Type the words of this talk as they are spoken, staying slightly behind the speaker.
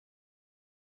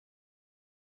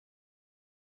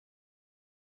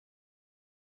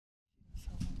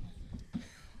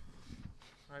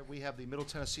All right, we have the Middle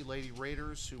Tennessee Lady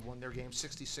Raiders who won their game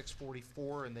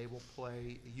 66-44, and they will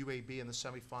play UAB in the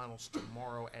semifinals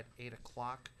tomorrow at 8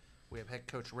 o'clock. We have head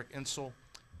coach Rick Insel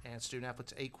and student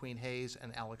athletes A. Queen Hayes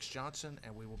and Alex Johnson,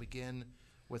 and we will begin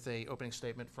with a opening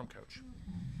statement from Coach.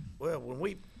 Well, when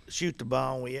we shoot the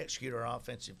ball and we execute our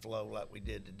offensive flow like we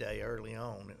did today early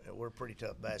on, we're a pretty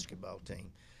tough basketball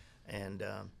team. And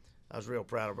I was real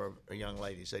proud of our young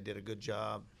ladies. They did a good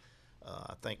job.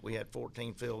 I think we had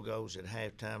 14 field goals at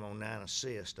halftime on 9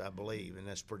 assists, I believe, and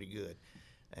that's pretty good.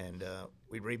 And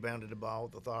we rebounded the ball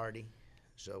with authority.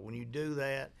 So when you do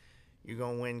that, you're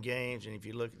going to win games. And if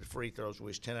you look at the free throws, we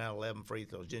was 10 out of 11 free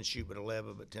throws. Didn't shoot but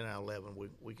 11, but 10 out of 11,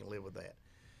 we can live with that.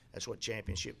 That's what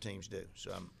championship teams do.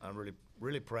 So I'm really,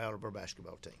 really proud of our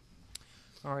basketball team.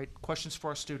 All right, questions for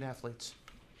our student athletes.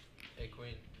 Hey,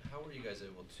 Queen, how were you guys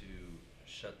able to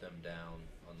shut them down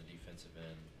on the defensive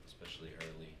end, especially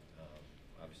early?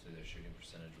 Obviously, their shooting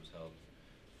percentage was held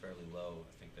fairly low.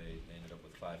 I think they ended up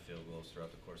with 5 field goals throughout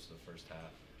the course of the first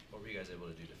half. What were you guys able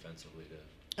to do defensively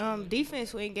to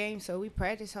Defense win games, so we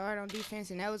practiced hard on defense,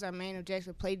 and that was our main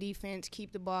objective: play defense,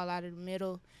 keep the ball out of the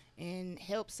middle, and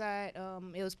help side.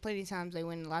 It was plenty of times they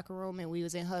went in the locker room and we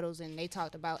was in huddles, and they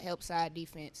talked about help side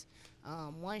defense.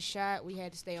 One shot, we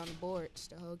had to stay on the boards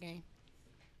the whole game.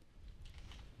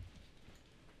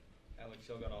 Alex,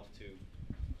 y'all got off to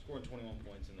scoring 21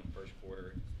 points in the first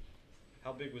quarter.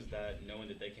 How big was that, knowing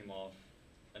that they came off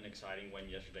an exciting win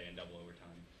yesterday in double overtime?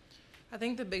 I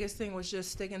think the biggest thing was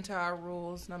just sticking to our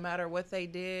rules. No matter what they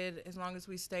did, as long as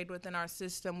we stayed within our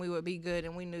system, we would be good,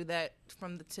 and we knew that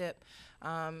from the tip.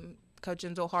 Coach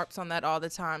Enzo harps on that all the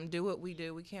time. Do what we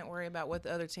do. We can't worry about what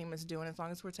the other team is doing. As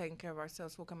long as we're taking care of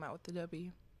ourselves, we'll come out with the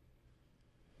W.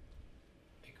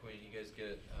 Hey, Queen, you guys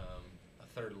get a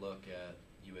third look at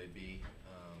UAB.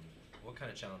 What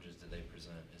kind of challenges do they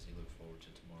present as you look forward to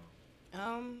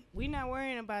tomorrow? We not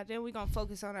worrying about them. We gonna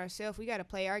focus on ourselves. We gotta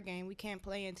play our game. We can't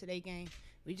play into their game.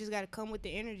 We just gotta come with the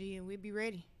energy, and we'll be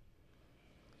ready.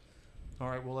 All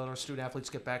right, we'll let our student athletes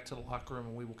get back to the locker room,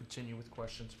 and we will continue with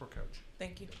questions for Coach.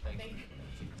 Thank you. Thank you.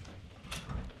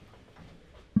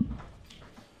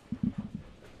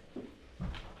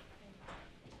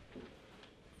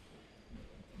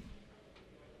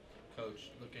 Coach,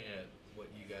 looking at what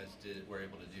you guys were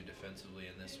able to do defensively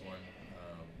in this one,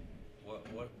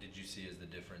 what did you see as the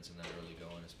difference in that early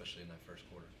going, especially in that first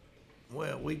quarter?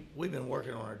 Well, we've been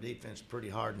working on our defense pretty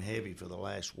hard and heavy for the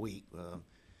last week.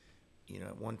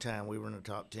 At one time we were in the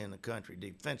top 10 in the country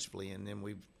defensively, and then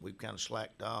we've kind of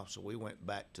slacked off, so we went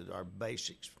back to our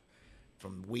basics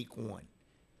from week one.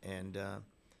 And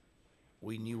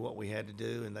we knew what we had to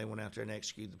do, and they went out there and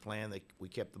executed the plan. We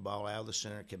kept the ball out of the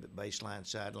center, kept it baseline,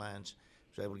 sidelines,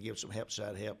 was able to give some help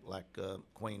side help like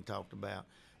Queen talked about.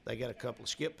 They got a couple of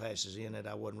skip passes in that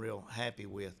I wasn't real happy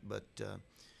with, but,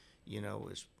 you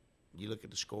look at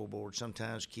the scoreboard.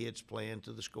 Sometimes kids play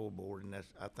into the scoreboard, and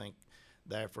I think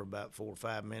there for about 4 or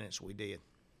 5 minutes we did.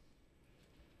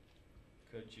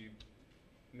 Coach, you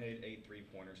made 8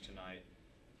 3-pointers tonight.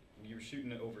 You were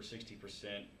shooting at over 60%,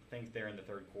 I think there in the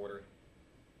third quarter.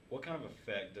 What kind of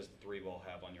effect does the 3-ball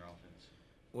have on your offense?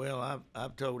 Well,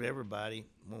 I've told everybody,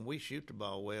 when we shoot the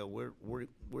ball well, we're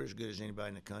as good as anybody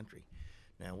in the country.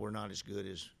 Now, we're not as good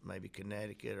as maybe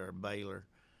Connecticut or Baylor,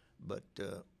 but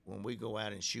when we go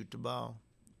out and shoot the ball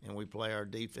and we play our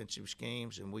defensive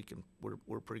schemes, and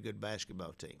we're a pretty good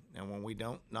basketball team. And when we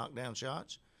don't knock down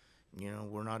shots,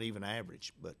 we're not even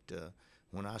average. But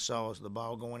when I saw the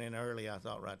ball going in early, I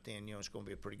thought right then, it's going to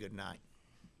be a pretty good night.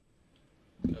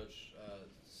 Coach,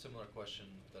 similar question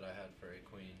that I had for A.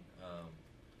 Queen.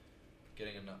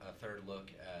 Getting a third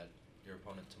look at your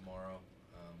opponent tomorrow,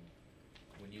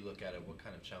 when you look at it, what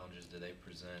kind of challenges do they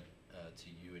present to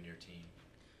you and your team?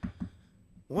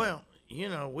 Well,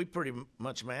 we pretty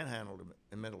much manhandled them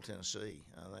in Middle Tennessee.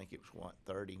 I think it was,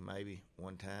 30 maybe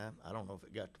one time. I don't know if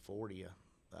it got to 40.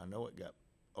 I know it got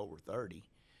over 30.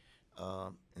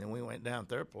 And then we went down to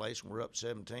their place, and we're up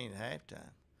 17 at halftime.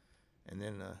 And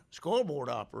then the scoreboard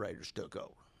operators took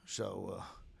over. So,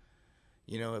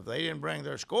 if they didn't bring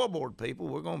their scoreboard people,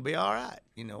 we're going to be all right.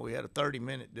 We had a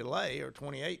 30-minute delay or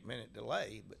 28-minute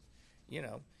delay, but,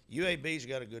 UAB's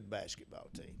got a good basketball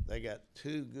team. They got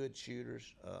 2 good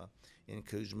shooters in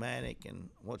Kuzmanik and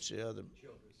what's the other?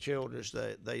 Childress.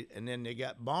 And then they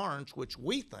got Barnes, which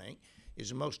we think is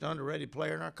the most underrated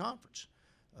player in our conference.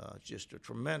 Just a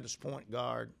tremendous point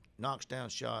guard, knocks down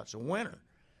shots, a winner.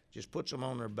 Just puts them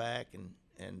on their back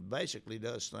and basically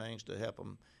does things to help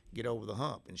them get over the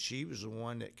hump. And she was the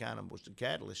one that kind of was the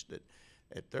catalyst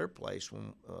at their place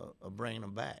when of bringing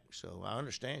them back. So I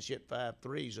understand she hit 5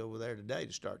 threes over there today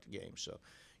to start the game. So,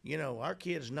 our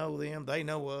kids know them. They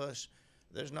know us.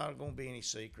 there's not going to be any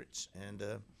secrets. And,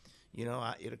 you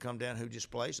know, it'll come down who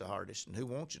just plays the hardest and who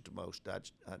wants it the most.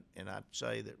 And I'd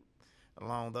say that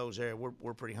along those areas,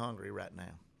 we're pretty hungry right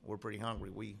now. We're pretty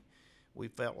hungry. We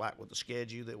felt like with the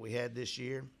schedule that we had this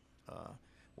year,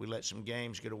 we let some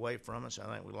games get away from us.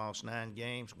 I think we lost 9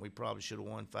 games. We probably should have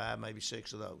won 5, maybe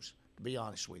 6 of those, to be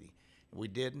honest with you. We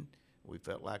didn't. We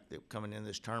felt like that coming in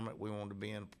this tournament, we wanted to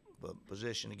be in a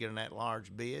position to get in that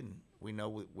large bid, and we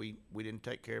know we didn't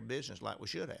take care of business like we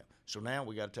should have. So now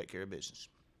we got to take care of business.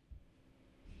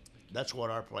 That's what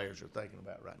our players are thinking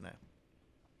about right now.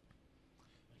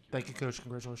 Thank you, Coach.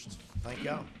 Congratulations. Thank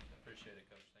y'all.